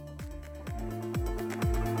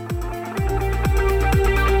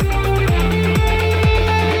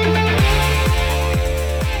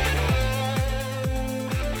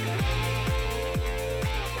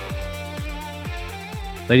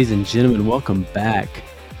Ladies and gentlemen, welcome back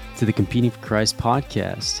to the Competing for Christ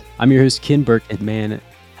podcast. I'm your host, Ken Burke, and man,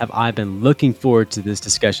 have I been looking forward to this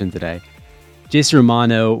discussion today. Jason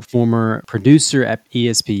Romano, former producer at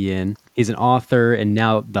ESPN, he's an author and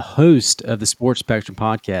now the host of the Sports Spectrum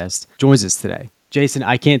podcast, joins us today. Jason,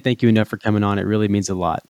 I can't thank you enough for coming on. It really means a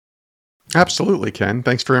lot. Absolutely, Ken.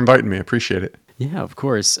 Thanks for inviting me. I appreciate it. Yeah, of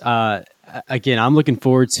course. Again, I'm looking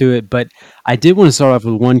forward to it, but I did want to start off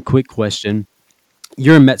with one quick question.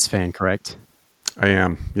 You're a Mets fan, correct? I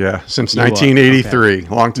am, yeah. Since 1983, okay.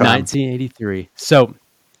 Long time. 1983. So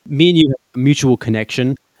me and you have a mutual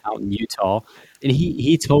connection out in Utah. And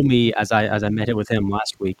he told me, as I met it with him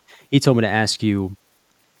last week, he told me to ask you,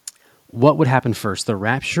 what would happen first, the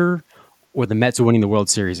Rapture or the Mets winning the World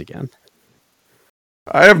Series again?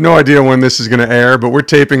 I have no idea when this is going to air, but we're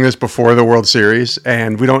taping this before the World Series,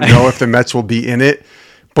 and we don't know if the Mets will be in it.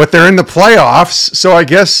 But they're in the playoffs, so I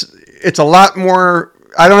guess it's a lot more,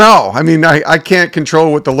 I don't know. I mean, I can't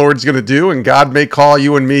control what the Lord's going to do, and God may call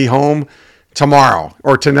you and me home tomorrow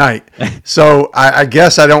or tonight. So I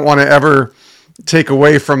guess I don't want to ever take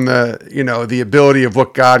away from the ability of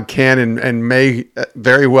what God can and may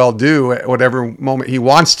very well do at whatever moment he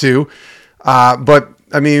wants to. But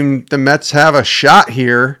I mean, the Mets have a shot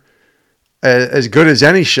here, as good as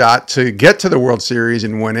any shot, to get to the World Series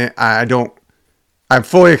and win it. I'm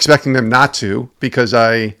fully expecting them not to, because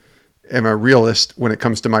I am a realist when it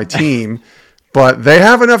comes to my team. But they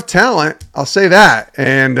have enough talent, I'll say that.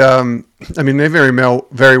 And I mean, they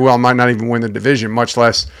very well might not even win the division, much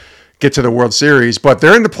less get to the World Series. But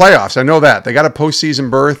they're in the playoffs. I know that. They got a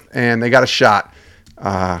postseason berth, and they got a shot.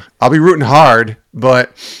 I'll be rooting hard,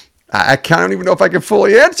 but I don't even know if I can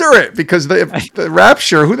fully answer it, because the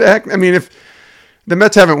Rapture, who the heck? I mean, if the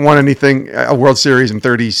Mets haven't won a World Series in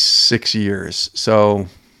 36 years. So,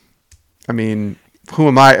 I mean, who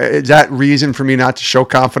am I? Is that reason for me not to show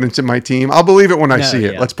confidence in my team? I'll believe it when I see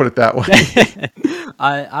it. Let's put it that way.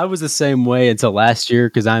 I was the same way until last year,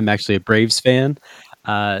 because I'm actually a Braves fan.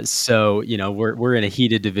 So, we're in a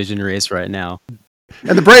heated division race right now.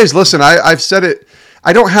 And the Braves, listen, I've said it.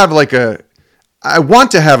 I don't have I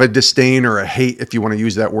want to have a disdain or a hate, if you want to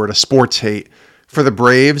use that word, a sports hate for the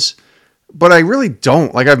Braves, but I really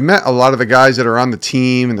don't. Like, I've met a lot of the guys that are on the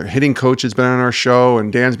team, and their hitting coach has been on our show,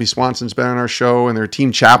 and Dansby Swanson's been on our show, and their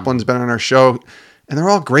team chaplain's been on our show, and they're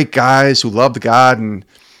all great guys who love God. And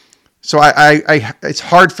so it's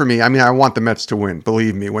hard for me. I mean, I want the Mets to win,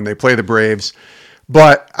 believe me, when they play the Braves,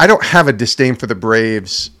 but I don't have a disdain for the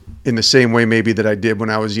Braves in the same way maybe that I did when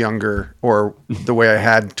I was younger, or the way I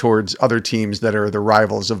had towards other teams that are the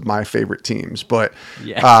rivals of my favorite teams. But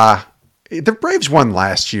the Braves won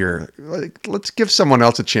last year. Let's give someone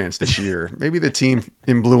else a chance this year. Maybe the team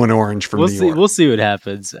in blue and orange from New York. We'll see what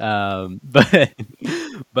happens. But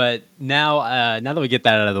now that we get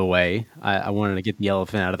that out of the way, I wanted to get the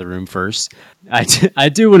elephant out of the room first. I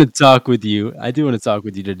do want to talk with you.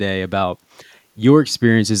 Today about your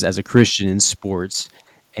experiences as a Christian in sports,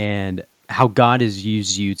 and how God has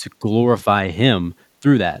used you to glorify him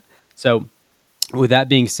through that. So with that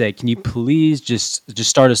being said, can you please just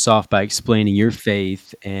start us off by explaining your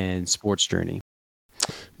faith and sports journey?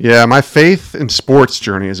 Yeah, my faith and sports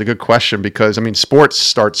journey is a good question, because, I mean, sports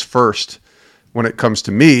starts first when it comes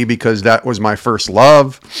to me, because that was my first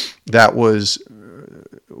love. That was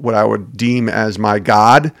what I would deem as my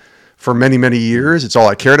God for many, many years. It's all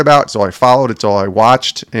I cared about. It's all I followed. It's all I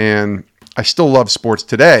watched. And I still love sports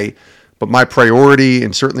today, but my priority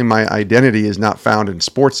and certainly my identity is not found in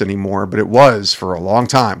sports anymore, but it was for a long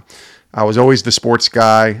time. I was always the sports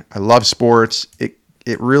guy. I love sports.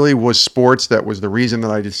 It really was sports that was the reason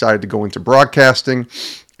that I decided to go into broadcasting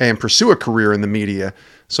and pursue a career in the media.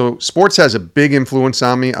 So sports has a big influence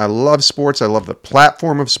on me. I love sports. I love the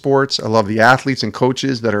platform of sports. I love the athletes and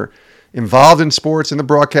coaches that are involved in sports, and the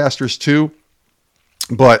broadcasters too.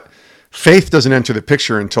 But faith doesn't enter the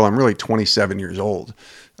picture until I'm really 27 years old.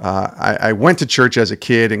 I went to church as a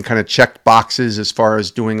kid and kind of checked boxes as far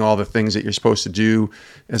as doing all the things that you're supposed to do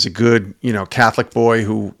as a good, Catholic boy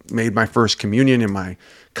who made my first communion and my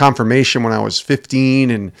confirmation when I was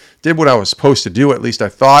 15 and did what I was supposed to do, at least I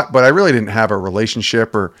thought, but I really didn't have a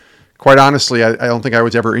relationship, or quite honestly, I don't think I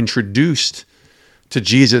was ever introduced to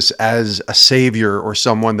Jesus as a savior or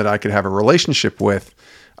someone that I could have a relationship with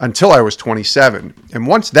until I was 27. And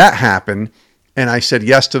once that happened, and I said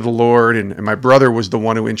yes to the Lord, and my brother was the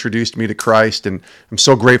one who introduced me to Christ, and I'm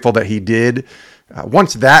so grateful that he did.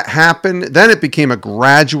 Once that happened, then it became a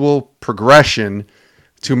gradual progression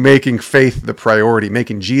to making faith the priority,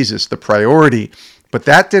 making Jesus the priority. But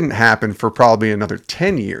that didn't happen for probably another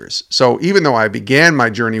 10 years. So even though I began my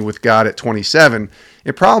journey with God at 27,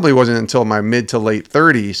 it probably wasn't until my mid to late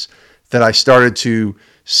 30s that I started to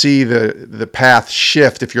see the path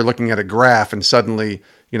shift. If you're looking at a graph and suddenly,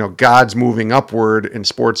 God's moving upward and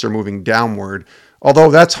sports are moving downward.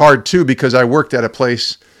 Although that's hard too, because I worked at a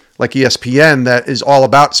place like ESPN that is all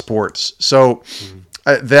about sports. So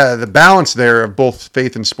the balance there of both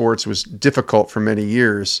faith and sports was difficult for many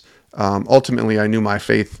years. Ultimately, I knew my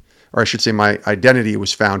faith, or I should say my identity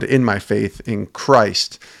was found in my faith in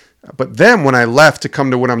Christ. But then when I left to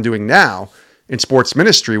come to what I'm doing now in sports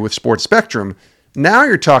ministry with Sports Spectrum, now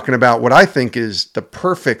you're talking about what I think is the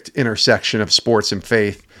perfect intersection of sports and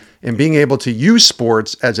faith, and being able to use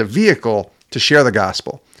sports as a vehicle to share the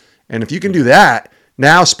gospel. And if you can do that,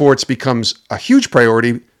 now sports becomes a huge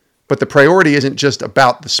priority, but the priority isn't just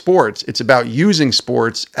about the sports. It's about using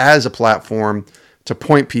sports as a platform to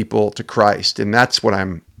point people to Christ. And that's what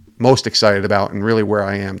I'm most excited about and really where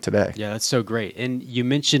I am today. Yeah, that's so great. And you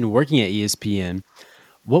mentioned working at ESPN.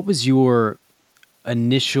 What was your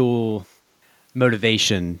initial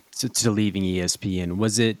motivation to leaving ESPN?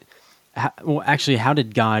 Was it, how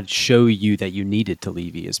did God show you that you needed to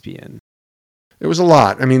leave ESPN? It was a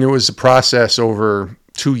lot. I mean, it was a process over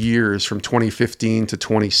 2 years from 2015 to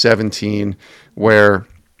 2017 where,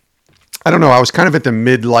 I don't know, I was kind of at the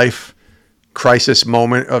midlife crisis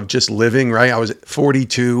moment of just living, right? I was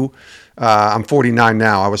 42. I'm 49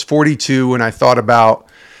 now. I was 42 and I thought about,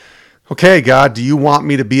 okay, God, do you want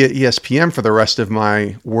me to be at ESPN for the rest of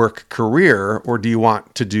my work career, or do you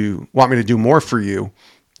want me to do more for you?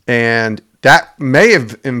 And that may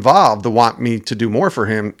have involved the want me to do more for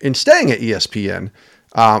him in staying at ESPN.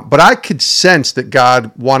 But I could sense that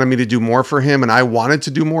God wanted me to do more for him, and I wanted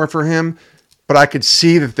to do more for him. But I could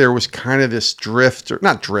see that there was kind of this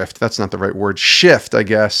that's not the right word, shift, I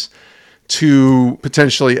guess, to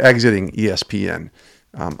potentially exiting ESPN.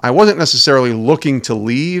 I wasn't necessarily looking to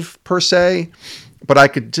leave per se, but I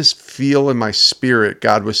could just feel in my spirit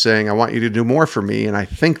God was saying, I want you to do more for me. And I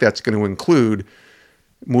think that's going to include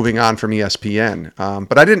moving on from ESPN.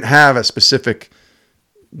 But I didn't have a specific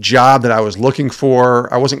job that I was looking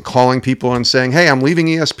for. I wasn't calling people and saying, hey, I'm leaving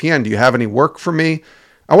ESPN. Do you have any work for me?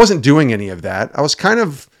 I wasn't doing any of that. I was kind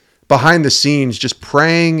of behind the scenes, just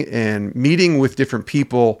praying and meeting with different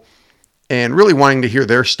people and really wanting to hear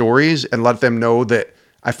their stories and let them know that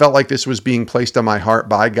I felt like this was being placed on my heart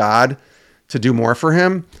by God to do more for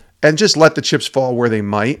him, and just let the chips fall where they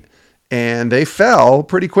might. And they fell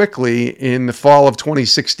pretty quickly in the fall of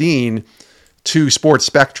 2016 to Sports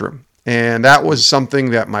Spectrum. And that was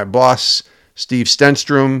something that my boss, Steve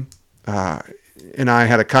Stenstrom, and I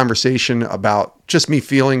had a conversation about just me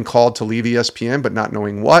feeling called to leave ESPN, but not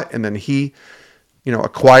knowing what. And then he,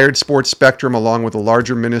 acquired Sports Spectrum along with a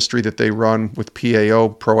larger ministry that they run with PAO,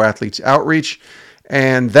 Pro Athletes Outreach.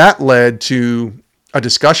 And that led to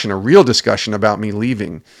a real discussion about me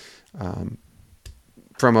leaving.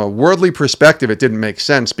 From a worldly perspective, it didn't make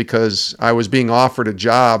sense because I was being offered a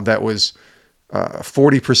job that was a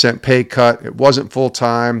 40% pay cut. It wasn't full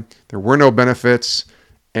time. There were no benefits,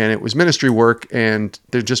 and it was ministry work, and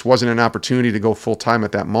there just wasn't an opportunity to go full time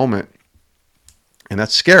at that moment. And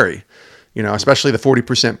that's scary, especially the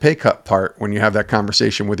 40% pay cut part when you have that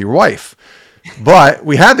conversation with your wife. But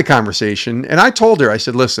we had the conversation, and I told her, I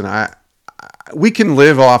said, listen, we can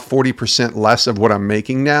live off 40% less of what I'm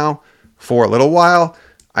making now for a little while.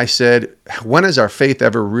 I said, when has our faith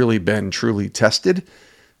ever really been truly tested?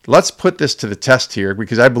 Let's put this to the test here,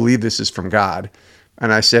 because I believe this is from God.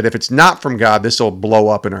 And I said, if it's not from God, this will blow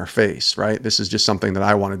up in our face, right? This is just something that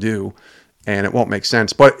I want to do, and it won't make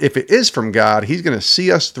sense. But if it is from God, he's going to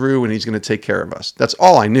see us through, and he's going to take care of us. That's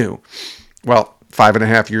all I knew. Well,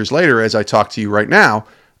 5.5 years later, as I talk to you right now,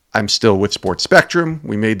 I'm still with Sports Spectrum.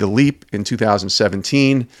 We made the leap in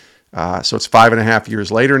 2017. So it's 5.5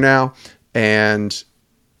 years later now. And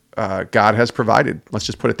God has provided. Let's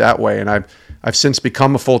just put it that way. And I've since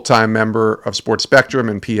become a full-time member of Sports Spectrum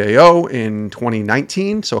and PAO in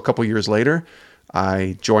 2019. So a couple years later,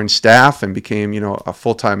 I joined staff and became, a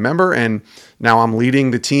full-time member. And now I'm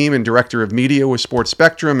leading the team and director of media with Sports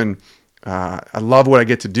Spectrum. And I love what I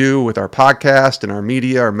get to do with our podcast and our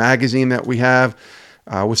media, our magazine that we have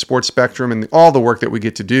with Sports Spectrum. And all the work that we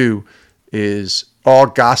get to do is all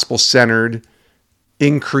gospel-centered,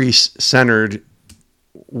 increase-centered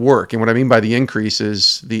work. And what I mean by the increase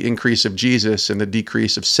is the increase of Jesus and the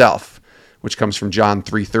decrease of self, which comes from John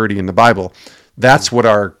 3:30 in the Bible. That's what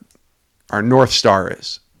our North Star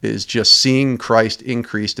is just seeing Christ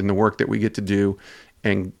increased in the work that we get to do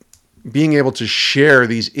and being able to share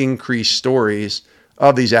these increased stories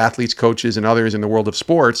of these athletes, coaches, and others in the world of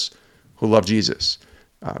sports who love Jesus.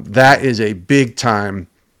 That is a big time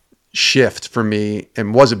shift for me,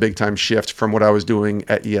 and was a big time shift from what I was doing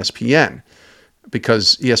at ESPN,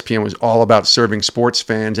 because ESPN was all about serving sports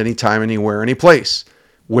fans anytime, anywhere, any place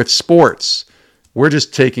with sports. We're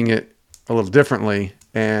just taking it a little differently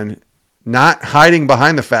and not hiding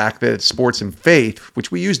behind the fact that it's sports and faith,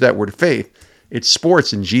 which we use that word faith. It's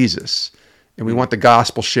sports and Jesus. And we want the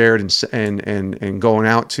gospel shared and going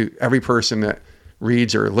out to every person that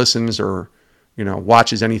reads or listens or,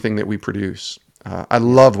 watches anything that we produce. I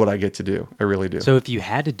love what I get to do. I really do. So if you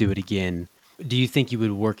had to do it again, do you think you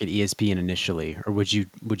would work at ESPN initially, or would you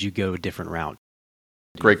go a different route?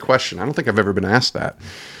 Great question. I don't think I've ever been asked that.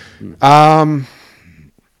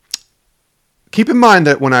 Keep in mind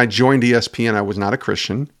that when I joined ESPN, I was not a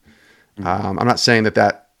Christian. I'm not saying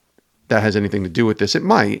that has anything to do with this. It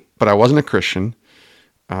might, but I wasn't a Christian.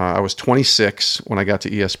 I was 26 when I got to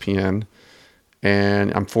ESPN,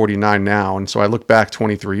 and I'm 49 now. And so I look back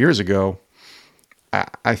 23 years ago.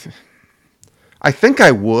 I think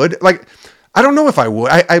I would. Like, I don't know if I would.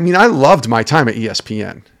 I mean, I loved my time at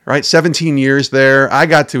ESPN, right? 17 years there. I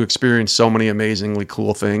got to experience so many amazingly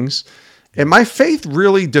cool things. And my faith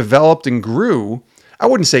really developed and grew, I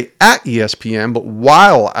wouldn't say at ESPN, but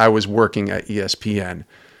while I was working at ESPN.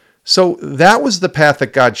 So that was the path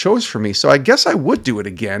that God chose for me. So I guess I would do it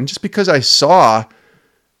again, just because I saw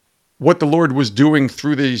what the Lord was doing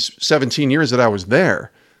through these 17 years that I was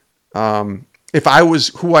there. If I was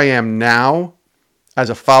who I am now as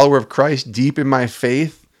a follower of Christ, deep in my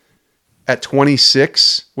faith, at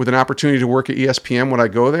 26 with an opportunity to work at ESPN, would I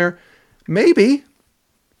go there? Maybe,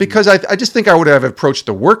 because I just think I would have approached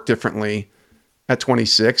the work differently at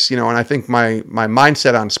 26, and I think my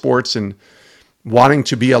mindset on sports and wanting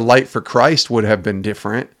to be a light for Christ would have been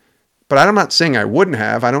different. But I'm not saying I wouldn't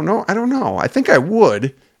have. I don't know. I think I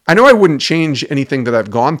would. I know I wouldn't change anything that I've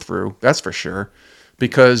gone through. That's for sure,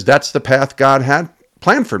 because that's the path God had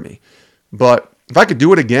planned for me. But if I could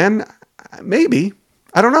do it again, maybe.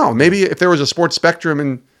 I don't know. Maybe if there was a sports spectrum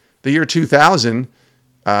in the year 2000,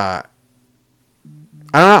 I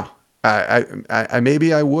don't know. I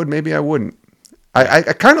maybe I would, maybe I wouldn't. I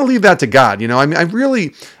kind of leave that to God. I mean,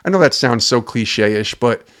 I know that sounds so cliche-ish,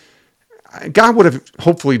 but God would have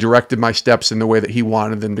hopefully directed my steps in the way that he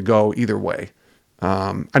wanted them to go either way.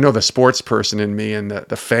 I know the sports person in me and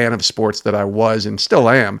the fan of sports that I was and still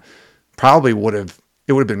am probably would have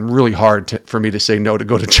been really hard for me to say no to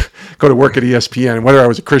go to work at ESPN, whether I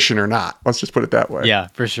was a Christian or not. Let's just put it that way. Yeah,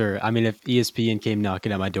 for sure. I mean, if ESPN came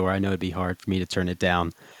knocking at my door, I know it'd be hard for me to turn it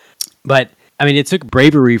down. But I mean, it took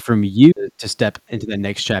bravery from you to step into the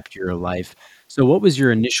next chapter of your life. So what was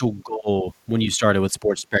your initial goal when you started with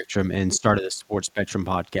Sports Spectrum and started the Sports Spectrum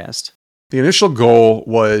podcast? The initial goal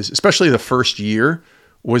was, especially the first year,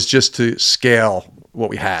 was just to scale what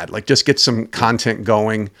we had, like just get some content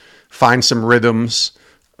going, find some rhythms.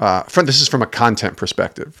 This is from a content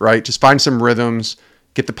perspective, right? Just find some rhythms,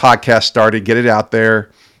 get the podcast started, get it out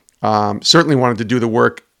there. Certainly wanted to do the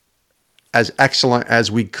work as excellent as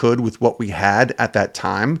we could with what we had at that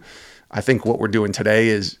time. I think what we're doing today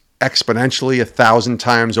is exponentially 1,000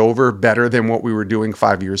 times over better than what we were doing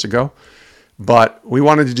 5 years ago. But we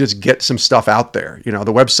wanted to just get some stuff out there. The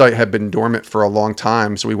website had been dormant for a long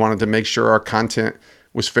time, so we wanted to make sure our content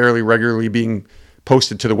was fairly regularly being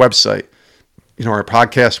posted to the website. Our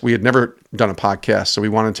podcast, we had never done a podcast, so we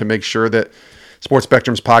wanted to make sure that Sports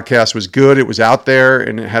Spectrum's podcast was good, it was out there,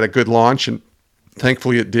 and it had a good launch, and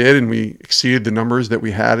thankfully it did, and we exceeded the numbers that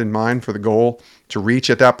we had in mind for the goal to reach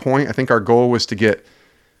at that point. I think our goal was to get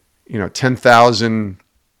 10,000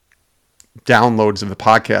 downloads of the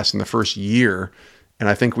podcast in the first year, and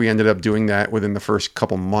I think we ended up doing that within the first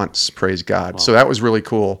couple months, praise God. Wow. So that was really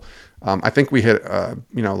cool. I think we hit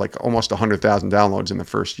like almost 100,000 downloads in the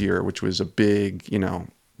first year, which was a big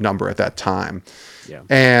number at that time. Yeah.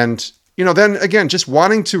 And then again, just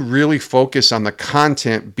wanting to really focus on the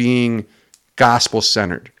content being gospel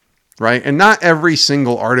centered, right? And not every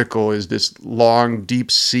single article is this long,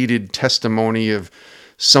 deep-seated testimony of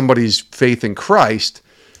somebody's faith in Christ,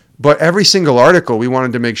 but every single article we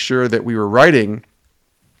wanted to make sure that we were writing,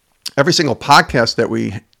 every single podcast that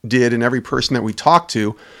we did and every person that we talked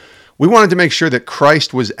to, we wanted to make sure that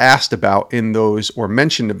Christ was asked about in those or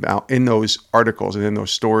mentioned about in those articles and in those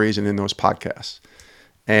stories and in those podcasts.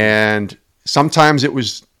 And sometimes it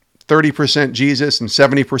was 30% Jesus and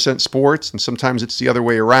 70% sports, and sometimes it's the other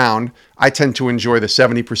way around. I tend to enjoy the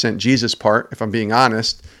 70% Jesus part, if I'm being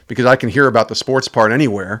honest, because I can hear about the sports part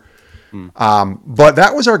anywhere. But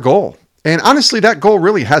that was our goal. And honestly, that goal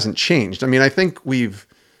really hasn't changed. I mean, I think we've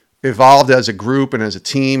evolved as a group and as a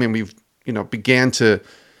team, and we've, began to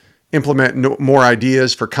implement more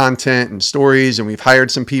ideas for content and stories. And we've hired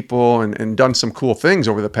some people and done some cool things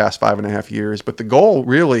over the past 5.5 years. But the goal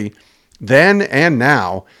really then and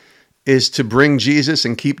now is to bring Jesus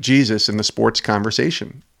and keep Jesus in the sports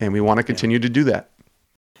conversation. And we want to continue to do that.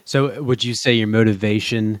 So would you say your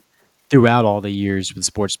motivation throughout all the years with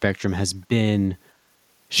Sports Spectrum has been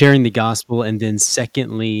sharing the gospel, and then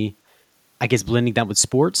secondly, I guess blending that with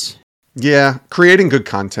sports? Yeah, creating good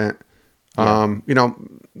content. Yeah.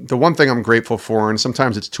 The one thing I'm grateful for, and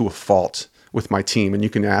sometimes it's to a fault with my team, and you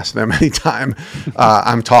can ask them anytime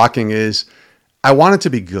I'm talking, is I want it to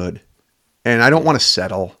be good, and I don't want to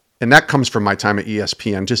settle. And that comes from my time at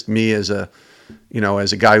ESPN, just me as a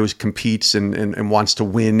guy who competes and wants to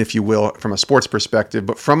win, if you will, from a sports perspective,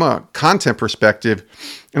 but from a content perspective.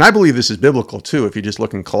 And I believe this is biblical too. If you just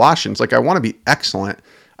look in Colossians, like I want to be excellent.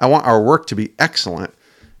 I want our work to be excellent,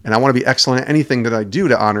 and I want to be excellent at anything that I do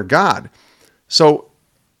to honor God. So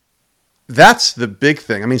that's the big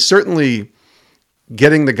thing. I mean, certainly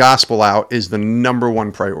getting the gospel out is the number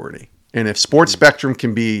one priority. And if Sports Spectrum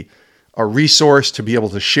can be a resource to be able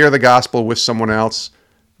to share the gospel with someone else,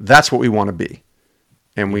 that's what we want to be.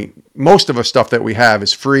 And most of the stuff that we have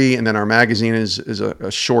is free. And then our magazine is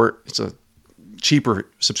it's a cheaper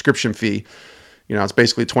subscription fee. It's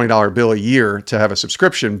basically a $20 bill a year to have a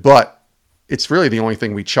subscription, but it's really the only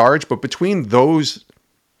thing we charge. But between those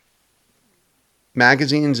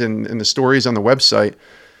magazines and the stories on the website,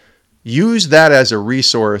 use that as a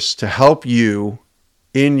resource to help you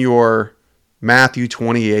in your Matthew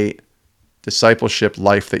 28 discipleship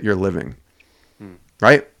life that you're living.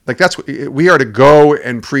 Right? Like that's what we are, to go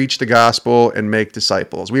and preach the gospel and make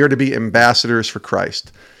disciples. We are to be ambassadors for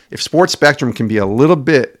Christ. If Sports Spectrum can be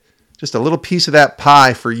just a little piece of that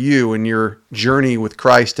pie for you in your journey with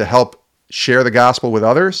Christ to help share the gospel with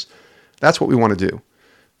others, that's what we want to do.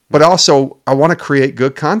 But also, I want to create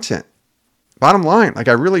good content. Bottom line, like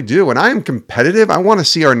I really do. And I am competitive. I want to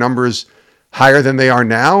see our numbers higher than they are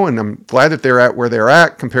now. And I'm glad that they're at where they're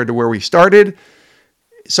at compared to where we started.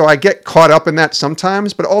 So I get caught up in that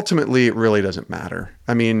sometimes, but ultimately it really doesn't matter.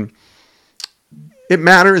 I mean, it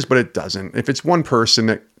matters, but it doesn't. If it's one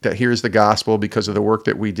person that hears the gospel because of the work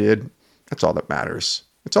that we did, that's all that matters.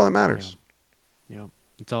 That's all that matters. Yeah.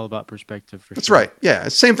 It's all about perspective. That's right. Yeah.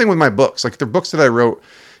 Same thing with my books. Like the books that I wrote,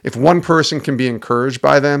 if one person can be encouraged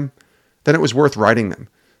by them, then it was worth writing them.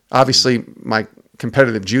 Obviously, my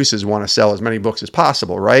competitive juices want to sell as many books as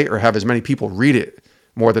possible, right? Or have as many people read it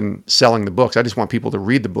more than selling the books. I just want people to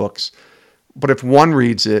read the books. But if one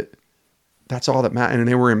reads it, that's all that matters. And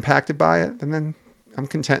they were impacted by it, and then I'm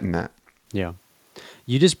content in that. Yeah.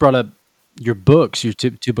 You just brought up your books, your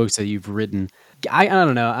two books that you've written. I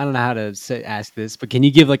don't know. I don't know how to ask this, but can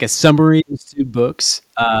you give like a summary of those two books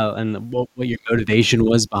and what your motivation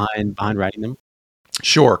was behind writing them?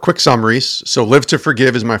 Sure. Quick summaries. So Live to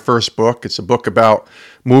Forgive is my first book. It's a book about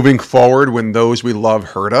moving forward when those we love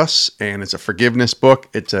hurt us. And it's a forgiveness book.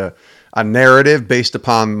 It's a narrative based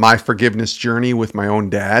upon my forgiveness journey with my own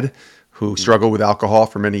dad, who struggled with alcohol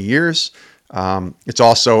for many years. It's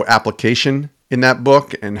also application in that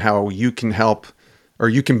book and how you can help, or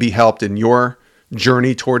you can be helped in your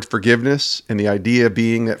journey toward forgiveness. And the idea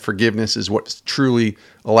being that forgiveness is what truly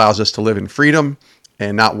allows us to live in freedom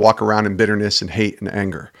and not walk around in bitterness and hate and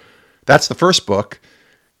anger. That's the first book.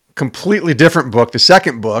 Completely different book. The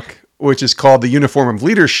second book, which is called The Uniform of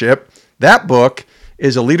Leadership. That book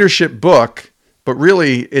is a leadership book, but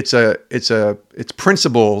really it's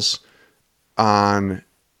principles on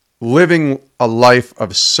living a life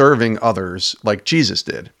of serving others like Jesus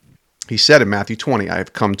did. He said in Matthew 20, I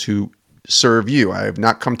have come to serve you. I have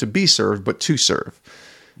not come to be served, but to serve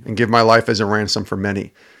and give my life as a ransom for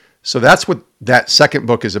many. So that's what that second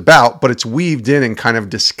book is about, but it's weaved in and kind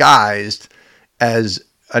of disguised as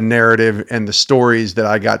a narrative and the stories that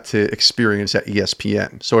I got to experience at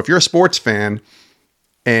ESPN. So if you're a sports fan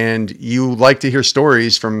and you like to hear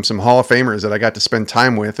stories from some Hall of Famers that I got to spend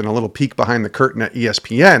time with and a little peek behind the curtain at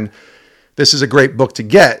ESPN, this is a great book to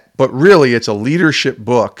get, but really it's a leadership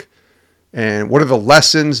book. And what are the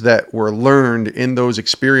lessons that were learned in those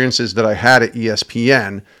experiences that I had at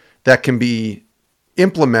ESPN that can be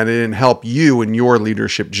implemented and help you in your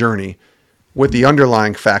leadership journey, with the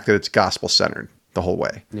underlying fact that it's gospel-centered the whole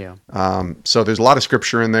way. Yeah. So there's a lot of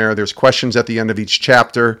scripture in there. There's questions at the end of each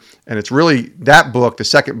chapter. And it's really that book, the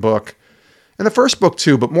second book, and the first book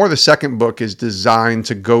too, but more the second book is designed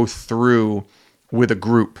to go through with a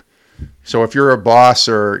group. So if you're a boss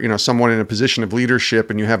or someone in a position of leadership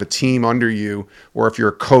and you have a team under you, or if you're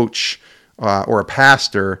a coach or a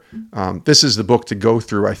pastor, this is the book to go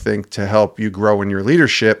through, I think, to help you grow in your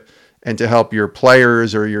leadership and to help your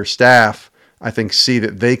players or your staff I think, see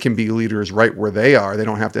that they can be leaders right where they are. They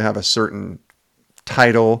don't have to have a certain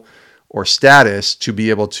title or status to be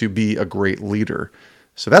able to be a great leader.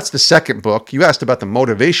 So that's the second book. You asked about the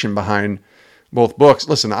motivation behind both books.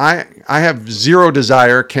 Listen, I have zero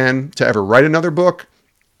desire, Ken, to ever write another book.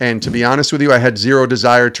 And to be honest with you, I had zero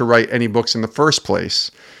desire to write any books in the first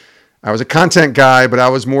place. I was a content guy, but I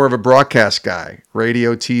was more of a broadcast guy.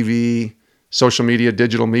 Radio, TV, social media,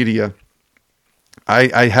 digital media.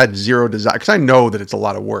 I had zero desire because I know that it's a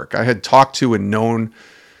lot of work. I had talked to and known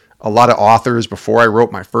a lot of authors before I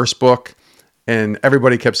wrote my first book, and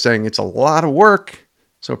everybody kept saying it's a lot of work.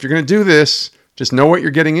 So if you're going to do this, just know what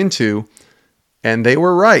you're getting into. And they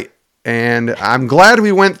were right. And I'm glad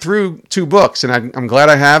we went through two books, and I'm glad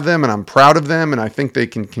I have them, and I'm proud of them. And I think they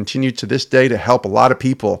can continue to this day to help a lot of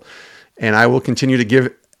people. And I will continue to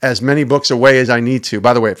give as many books away as I need to.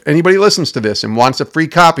 By the way, if anybody listens to this and wants a free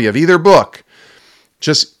copy of either book,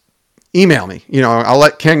 just email me. I'll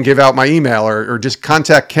let Ken give out my email, or just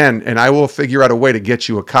contact Ken, and I will figure out a way to get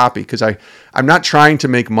you a copy, because I'm not trying to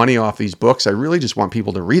make money off these books. I really just want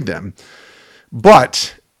people to read them.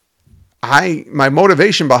 But my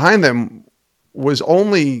motivation behind them was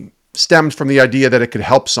only stemmed from the idea that it could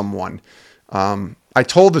help someone. I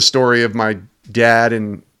told the story of my dad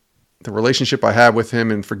and the relationship I had with him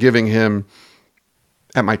and forgiving him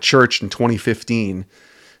at my church in 2015.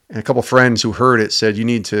 And a couple friends who heard it said, you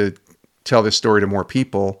need to tell this story to more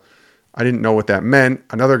people. I didn't know what that meant.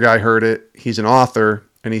 Another guy heard it. He's an author.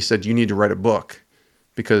 And he said, you need to write a book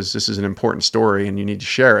because this is an important story and you need to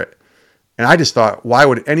share it. And I just thought, why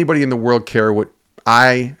would anybody in the world care what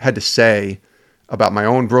I had to say about my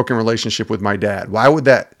own broken relationship with my dad? Why would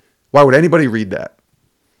anybody read that?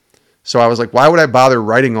 So I was like, why would I bother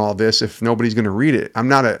writing all this if nobody's going to read it? I'm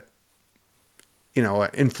not an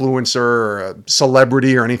influencer or a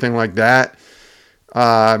celebrity or anything like that.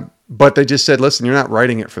 But they just said, listen, you're not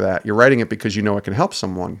writing it for that. You're writing it because you know it can help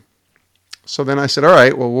someone. So then I said, all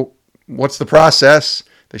right, well, what's the process?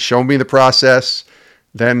 They showed me the process.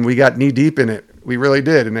 Then we got knee deep in it. We really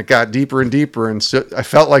did. And it got deeper and deeper. And so I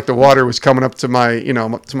felt like the water was coming up to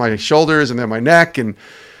my shoulders and then my neck.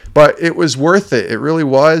 But it was worth it. It really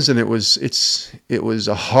was. And it was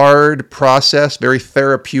a hard process, very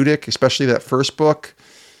therapeutic, especially that first book.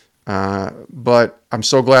 But I'm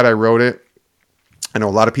so glad I wrote it. I know a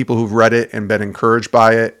lot of people who've read it and been encouraged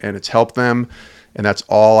by it, and it's helped them. And that's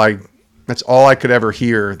all I could ever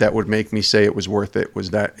hear that would make me say it was worth it, was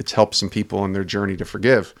that it's helped some people in their journey to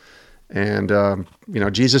forgive. And,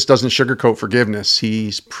 Jesus doesn't sugarcoat forgiveness.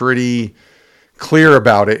 He's pretty clear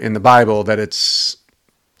about it in the Bible that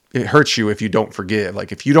it hurts you if you don't forgive.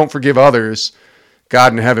 Like, if you don't forgive others,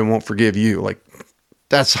 God in heaven won't forgive you. Like,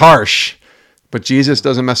 that's harsh. But Jesus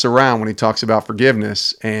doesn't mess around when he talks about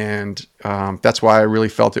forgiveness. And that's why I really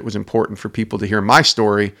felt it was important for people to hear my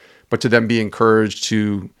story, but to them be encouraged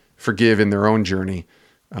to forgive in their own journey.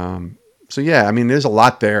 There's a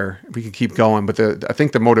lot there. We could keep going, but I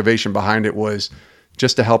think the motivation behind it was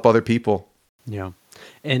just to help other people. Yeah.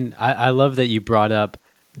 And I love that you brought up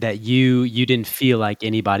that you didn't feel like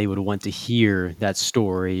anybody would want to hear that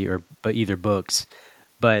story but either books.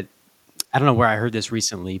 But I don't know where I heard this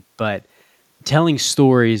recently, but telling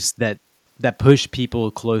stories that push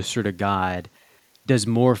people closer to God does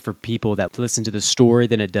more for people that listen to the story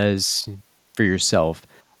than it does for yourself.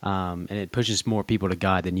 And it pushes more people to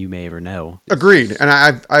God than you may ever know. Agreed. And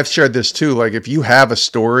I've shared this too. Like, if you have a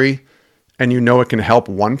story and you know it can help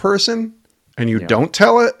one person and you don't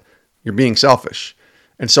tell it, you're being selfish.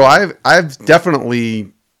 And so I've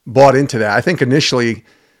definitely bought into that. I think initially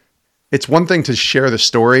it's one thing to share the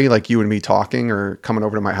story, like you and me talking or coming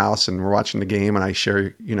over to my house and we're watching the game and I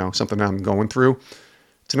share, something that I'm going through.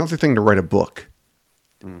 It's another thing to write a book,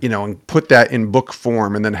 and put that in book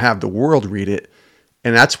form and then have the world read it.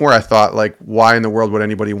 And that's where I thought, like, why in the world would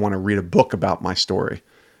anybody want to read a book about my story?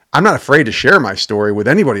 I'm not afraid to share my story with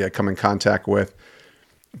anybody I come in contact with,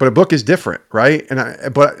 but a book is different, right?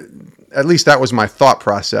 But at least that was my thought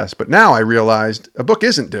process. But now I realized a book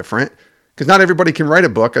isn't different, because not everybody can write a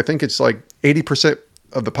book. I think it's like 80%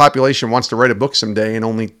 of the population wants to write a book someday, and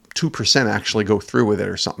only 2% actually go through with it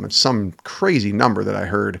or something. It's some crazy number that I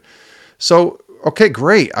heard. So, okay,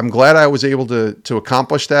 great. I'm glad I was able to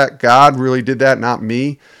accomplish that. God really did that, not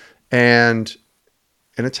me. And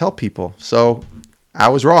it's helped people. So I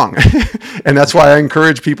was wrong. And that's why I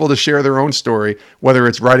encourage people to share their own story, whether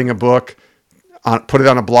it's writing a book, put it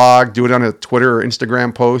on a blog, do it on a Twitter or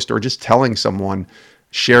Instagram post, or just telling someone.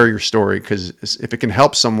 Share your story, because if it can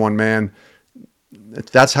help someone, man,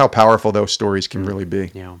 that's how powerful those stories can really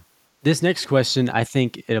be. Yeah. This next question, I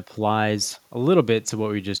think it applies a little bit to what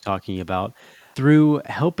we were just talking about. Through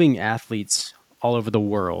helping athletes all over the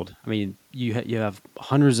world, I mean, you have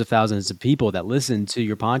hundreds of thousands of people that listen to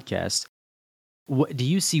your podcast. What do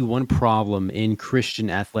you see one problem in Christian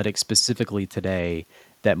athletics specifically today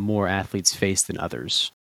that more athletes face than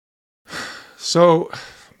others? So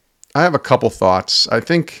I have a couple thoughts. I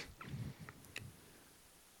think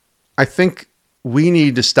we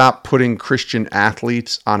need to stop putting Christian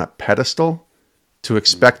athletes on a pedestal to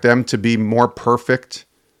expect them to be more perfect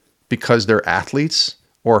because they're athletes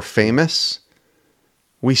or famous.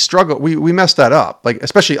 We struggle. We mess that up. Like,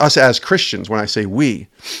 especially us as Christians, when I say we,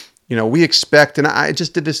 we expect, and I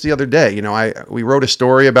just did this the other day. We wrote a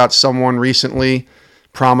story about someone recently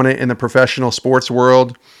prominent in the professional sports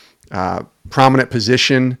world, prominent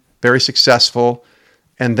position, very successful.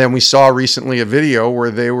 And then we saw recently a video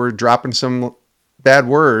where they were dropping some bad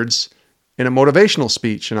words in a motivational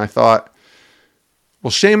speech. And I thought,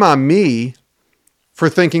 well, shame on me for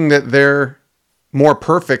thinking that they're more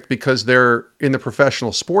perfect because they're in the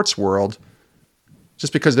professional sports world,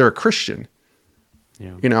 just because they're a Christian.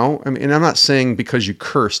 Yeah. I mean, and I'm not saying because you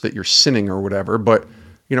curse that you're sinning or whatever, but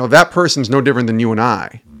that person's no different than you and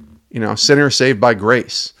I, sinner saved by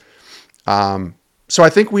grace. So I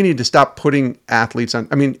think we need to stop putting athletes on.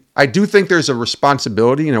 I mean, I do think there's a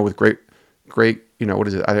responsibility, with great, what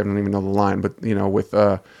is it? I don't even know the line, but with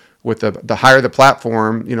the higher the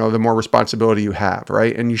platform, the more responsibility you have,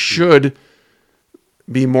 right? And you should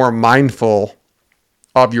be more mindful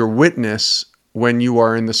of your witness when you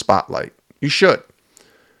are in the spotlight. You should.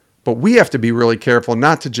 But we have to be really careful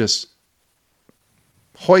not to just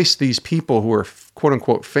hoist these people who are quote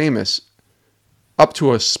unquote famous up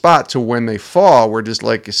to a spot to when they fall, we're just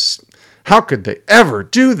like, how could they ever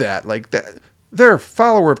do that? Like that, they're a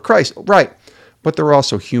follower of Christ, right? But they're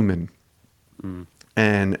also human,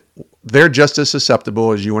 and they're just as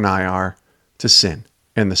susceptible as you and I are to sin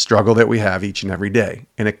and the struggle that we have each and every day.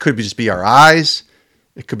 And it could just be our eyes,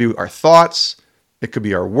 it could be our thoughts, it could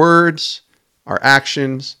be our words, our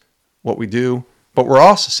actions, what we do. But we're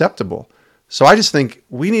all susceptible. So I just think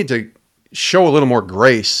we need to show a little more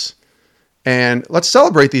grace. And let's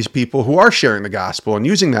celebrate these people who are sharing the gospel and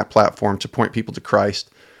using that platform to point people to Christ.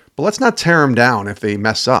 But let's not tear them down if they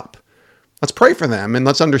mess up. Let's pray for them and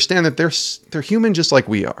let's understand that they're human just like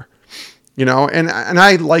we are. And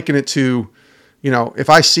I liken it to, if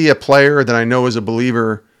I see a player that I know is a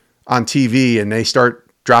believer on TV and they start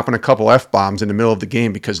dropping a couple F-bombs in the middle of the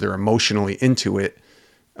game because they're emotionally into it,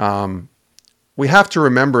 we have to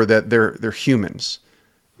remember that they're humans.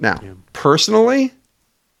 Now, personally,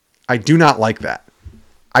 I do not like that.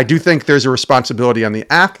 I do think there's a responsibility on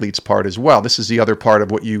the athlete's part as well. This is the other part of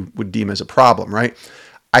what you would deem as a problem, right?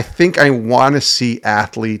 I think I want to see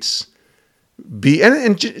athletes be,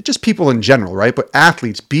 and just people in general, right? But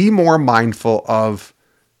athletes be more mindful of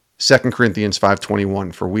 2 Corinthians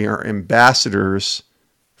 5:21, for we are ambassadors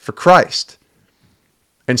for Christ.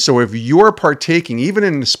 And so if you're partaking, even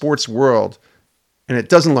in the sports world, and it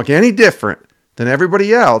doesn't look any different than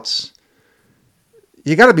everybody else,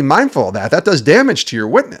 you got to be mindful of that. That does damage to your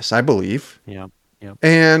witness, I believe. Yeah. Yeah.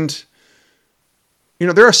 And,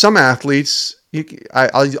 there are some athletes,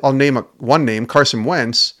 I'll name one name, Carson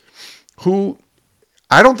Wentz, who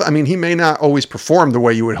he may not always perform the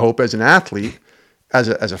way you would hope as an athlete, as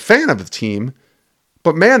a fan of the team,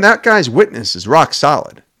 but man, that guy's witness is rock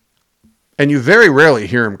solid. And you very rarely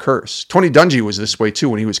hear him curse. Tony Dungy was this way too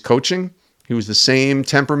when he was coaching. He was the same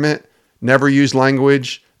temperament, never used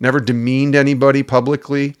language, never demeaned anybody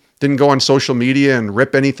publicly, didn't go on social media and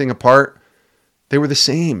rip anything apart. They were the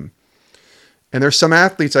same. And there's some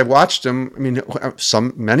athletes, I've watched them,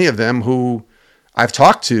 many of them who I've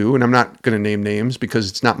talked to, and I'm not going to name names because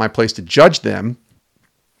it's not my place to judge them,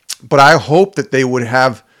 but I hope that they would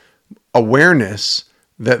have awareness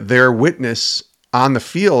that their witness on the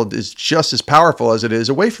field is just as powerful as it is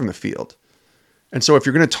away from the field. And so if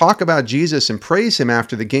you're going to talk about Jesus and praise him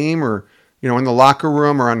after the game or, in the locker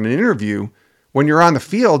room or on an interview, when you're on the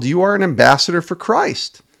field, you are an ambassador for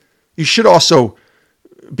Christ. You should also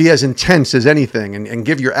be as intense as anything and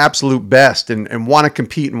give your absolute best and want to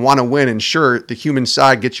compete and want to win. And sure, the human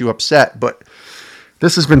side gets you upset, but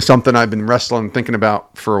this has been something I've been wrestling and thinking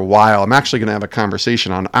about for a while. I'm actually going to have a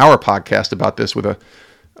conversation on our podcast about this with a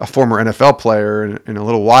former NFL player in a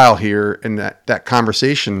little while here. And that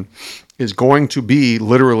conversation is going to be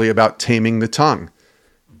literally about taming the tongue.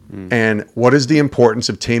 And what is the importance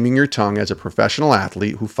of taming your tongue as a professional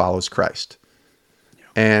athlete who follows Christ? Yeah.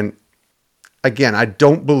 And again, I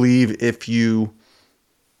don't believe if you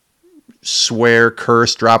swear,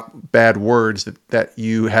 curse, drop bad words that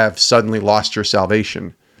you have suddenly lost your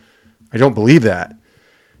salvation. I don't believe that.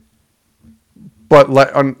 but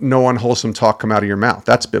let no unwholesome talk come out of your mouth.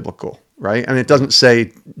 That's biblical, right? And it doesn't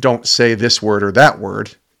say, don't say this word or that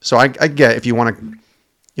word. So I get if you want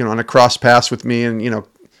to, on a cross pass with me and,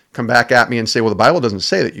 come back at me and say, well, the Bible doesn't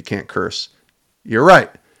say that you can't curse. You're right.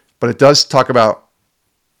 But it does talk about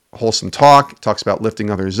wholesome talk. It talks about lifting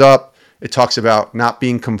others up. It talks about not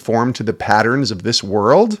being conformed to the patterns of this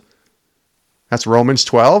world. That's Romans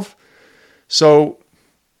 12. So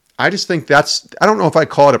I just think I don't know if I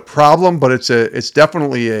call it a problem, but it's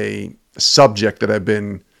definitely a subject that I've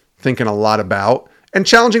been thinking a lot about and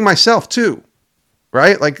challenging myself too,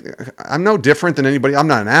 right? Like I'm no different than anybody. I'm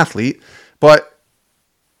not an athlete, but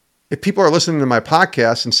if people are listening to my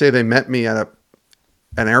podcast and say they met me at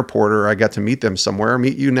an airport or I got to meet them somewhere,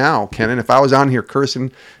 meet you now, Ken. And if I was on here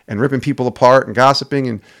cursing and ripping people apart and gossiping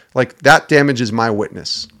and like that damages my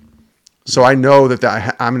witness. So I know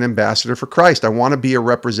that I'm an ambassador for Christ. I want to be a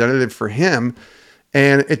representative for him.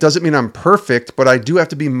 And it doesn't mean I'm perfect, but I do have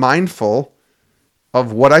to be mindful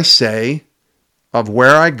of what I say, of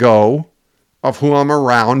where I go, of who I'm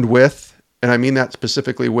around with. And I mean that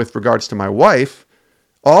specifically with regards to my wife,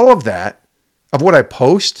 all of that, of what I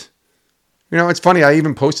post. It's funny. I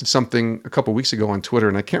even posted something a couple weeks ago on Twitter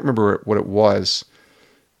and I can't remember what it was,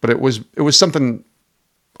 but it was something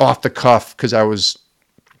off the cuff because I was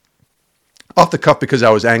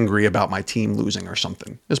angry about my team losing or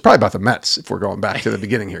something. It's probably about the Mets if we're going back to the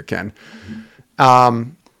beginning here, Ken.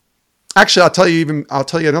 Actually, I'll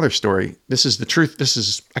tell you another story. This is the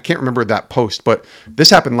truth. I can't remember that post, but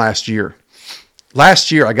this happened last year.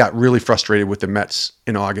 Last year, I got really frustrated with the Mets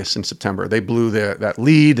in August and September. They blew that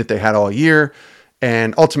lead that they had all year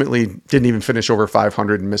and ultimately didn't even finish over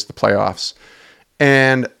 500 and missed the playoffs.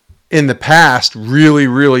 And in the past, really,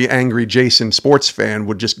 really angry Jason sports fan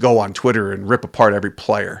would just go on Twitter and rip apart every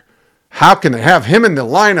player. How can they have him in the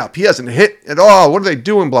lineup? He hasn't hit at all. What are they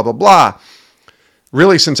doing? Blah, blah, blah.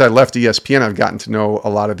 Really, since I left ESPN, I've gotten to know a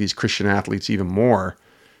lot of these Christian athletes even more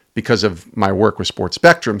because of my work with Sports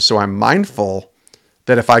Spectrum. So I'm mindful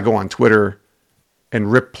that if I go on Twitter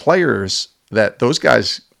and rip players, that those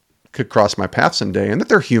guys could cross my path someday and that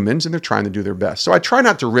they're humans and they're trying to do their best. So I try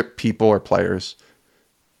not to rip people or players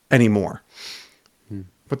anymore.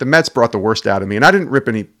 But the Mets brought the worst out of me. And I didn't rip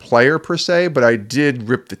any player per se, but I did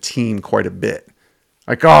rip the team quite a bit.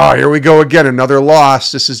 Like, oh, here we go again, another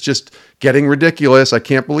loss. This is just getting ridiculous. I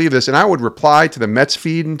can't believe this. And I would reply to the Mets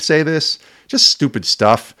feed and say this, just stupid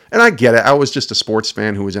stuff. And I get it. I was just a sports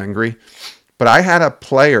fan who was angry. But I had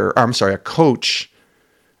a coach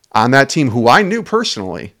on that team who I knew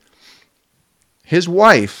personally. His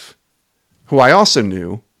wife, who I also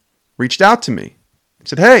knew, reached out to me and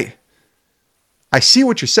said, hey, I see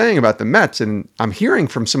what you're saying about the Mets, and I'm hearing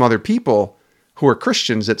from some other people who are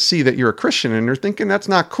Christians that see that you're a Christian, and they're thinking that's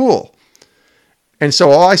not cool. And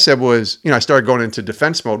so all I said was, I started going into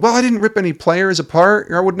defense mode. Well, I didn't rip any players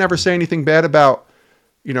apart. I would never say anything bad about,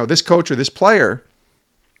 this coach or this player.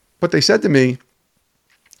 But they said to me,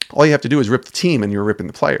 all you have to do is rip the team and you're ripping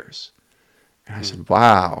the players. And I said,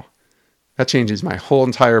 wow, that changes my whole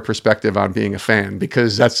entire perspective on being a fan,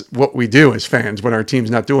 because that's what we do as fans when our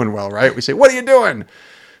team's not doing well, right? We say, what are you doing?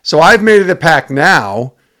 So I've made it a pact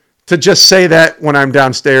now to just say that when I'm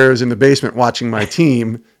downstairs in the basement watching my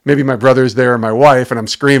team, maybe my brother's there or my wife, and I'm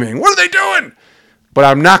screaming, what are they doing? But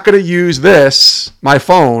I'm not going to use my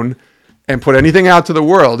phone, and put anything out to the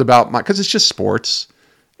world about because it's just sports.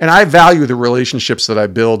 And I value the relationships that I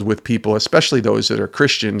build with people, especially those that are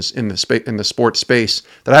Christians in the sports space,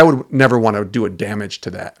 that I would never want to do a damage to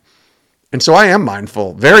that. And so I am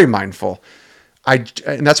mindful, very mindful.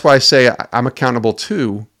 And that's why I say I'm accountable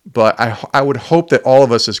too, but I would hope that all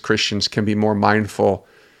of us as Christians can be more mindful,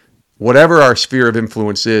 whatever our sphere of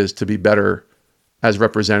influence is, to be better as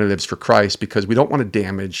representatives for Christ, because we don't want to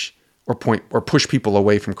damage or push people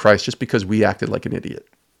away from Christ just because we acted like an idiot.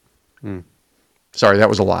 Sorry, that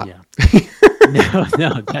was a lot. Yeah.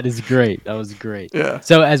 No, that is great. That was great. Yeah.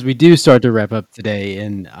 So as we do start to wrap up today,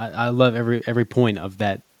 and I love every point of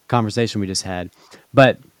that conversation we just had,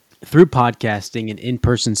 but through podcasting and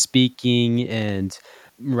in-person speaking and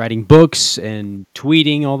writing books and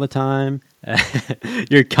tweeting all the time,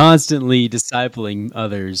 you're constantly discipling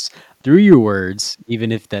others through your words,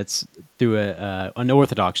 even if that's through an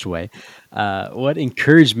unorthodox way. What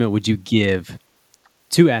encouragement would you give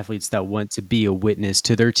to athletes that want to be a witness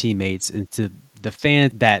to their teammates and to the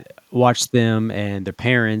fans that watch them and their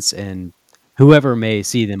parents and whoever may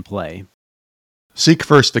see them play? Seek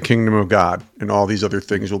first the kingdom of God, and all these other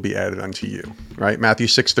things will be added unto you, right? Matthew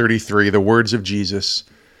 6:33, the words of Jesus,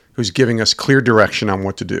 who's giving us clear direction on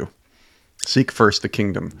what to do. Seek first the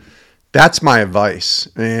kingdom. That's my advice.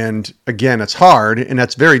 And again, it's hard, and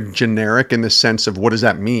that's very generic in the sense of what does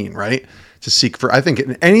that mean, right? To seek for, I think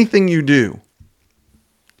in anything you do,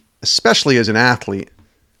 especially as an athlete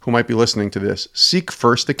who might be listening to this, seek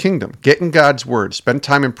first the kingdom. Get in God's word. Spend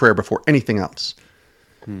time in prayer before anything else.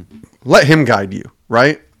 Let him guide you,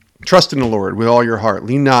 right? Trust in the Lord with all your heart.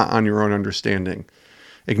 Lean not on your own understanding.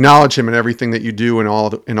 Acknowledge him in everything that you do in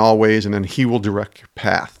all ways, and then he will direct your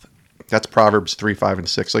path. That's Proverbs 3, 5, and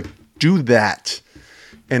 6. Like, do that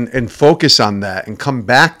and focus on that and come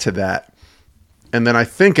back to that. And then I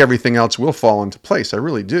think everything else will fall into place. I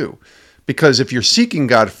really do. Because if you're seeking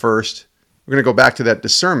God first, we're going to go back to that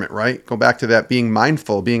discernment, right? Go back to that being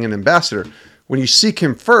mindful, being an ambassador. When you seek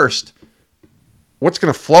him first, what's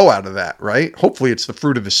going to flow out of that, right? Hopefully it's the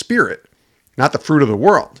fruit of the Spirit, not the fruit of the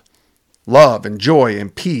world. Love and joy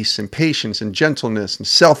and peace and patience and gentleness and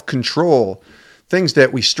self-control, things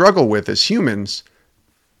that we struggle with as humans.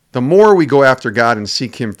 The more we go after God and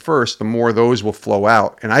seek him first, the more those will flow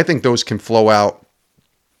out. And I think those can flow out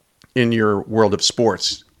in your world of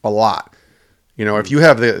sports a lot. You know, if you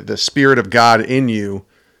have the Spirit of God in you,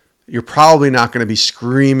 you're probably not going to be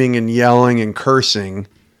screaming and yelling and cursing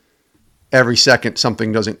every second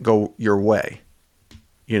something doesn't go your way.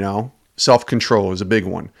 You know, self-control is a big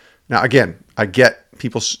one. Now, again, I get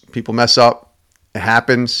people mess up. It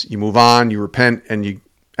happens. You move on, you repent, and you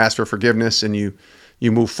ask for forgiveness, and you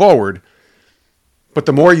move forward. But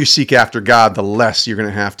the more you seek after God, the less you're going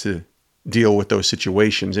to have to deal with those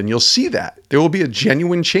situations. And you'll see that. There will be a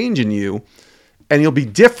genuine change in you, and you'll be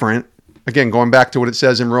different. Again, going back to what it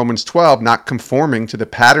says in Romans 12, not conforming to the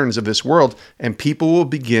patterns of this world, and people will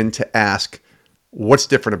begin to ask, what's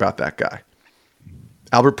different about that guy?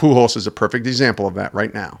 Albert Pujols is a perfect example of that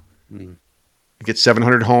right now. He gets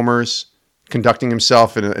 700 homers, conducting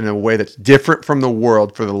himself in a way that's different from the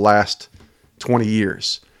world for the last 20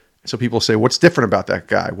 years. So people say, what's different about that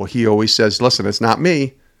guy? Well, he always says, listen, it's not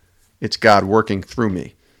me. It's God working through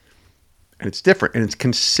me. And it's different, and it's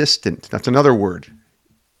consistent. That's another word.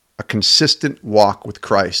 A consistent walk with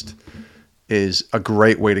Christ is a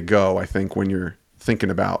great way to go, I think, when you're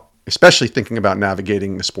especially thinking about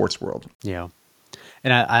navigating the sports world. Yeah.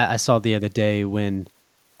 And I saw the other day when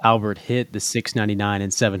Albert hit the 699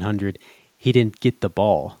 and 700, he didn't get the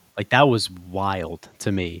ball. Like, that was wild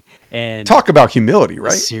to me. And talk about humility,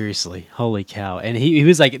 right? Seriously. Holy cow. And he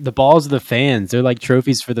was like, the balls of the fans. They're like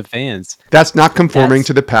trophies for the fans. That's not conforming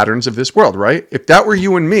to the patterns of this world, right? If that were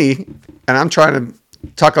you and me, and I'm trying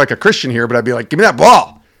to talk like a Christian here, but I'd be like, give me that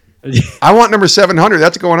ball. I want number 700.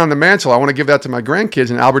 That's going on the mantle. I want to give that to my grandkids.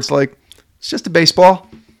 And Albert's like, it's just a baseball.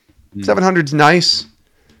 700's nice.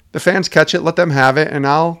 The fans catch it. Let them have it. And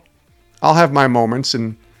I'll have my moments.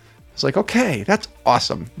 And it's like, okay, that's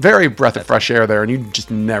awesome. Very breath of fresh air there. And you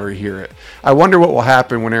just never hear it. I wonder what will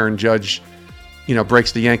happen when Aaron Judge,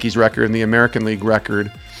 breaks the Yankees record and the American League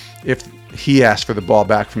record. If he asks for the ball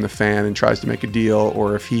back from the fan and tries to make a deal,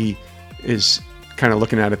 or if he is kind of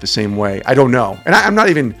looking at it the same way. I don't know. And I'm not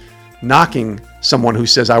even knocking someone who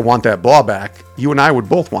says, I want that ball back. You and I would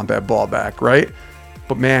both want that ball back, right?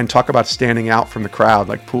 But man, talk about standing out from the crowd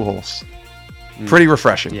like Pujols. Pretty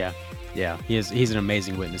refreshing. Yeah. Yeah. He's an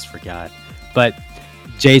amazing witness for God. But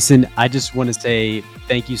Jason, I just want to say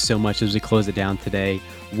thank you so much as we close it down today.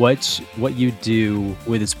 What you do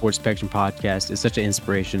with the Sports Spectrum podcast is such an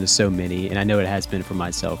inspiration to so many. And I know it has been for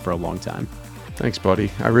myself for a long time. Thanks,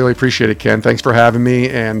 buddy. I really appreciate it, Ken. Thanks for having me,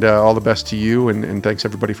 and all the best to you, and thanks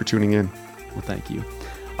everybody for tuning in. Well, thank you.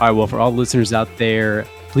 All right, well, for all the listeners out there,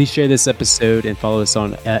 please share this episode and follow us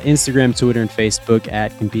on Instagram, Twitter, and Facebook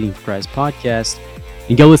at Competing for Christ Podcast.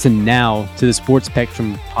 And go listen now to the Sports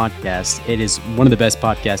Spectrum podcast. It is one of the best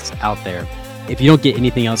podcasts out there. If you don't get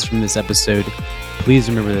anything else from this episode, please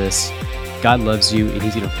remember this. God loves you, and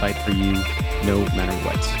he's going to fight for you no matter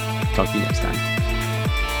what. Talk to you next time.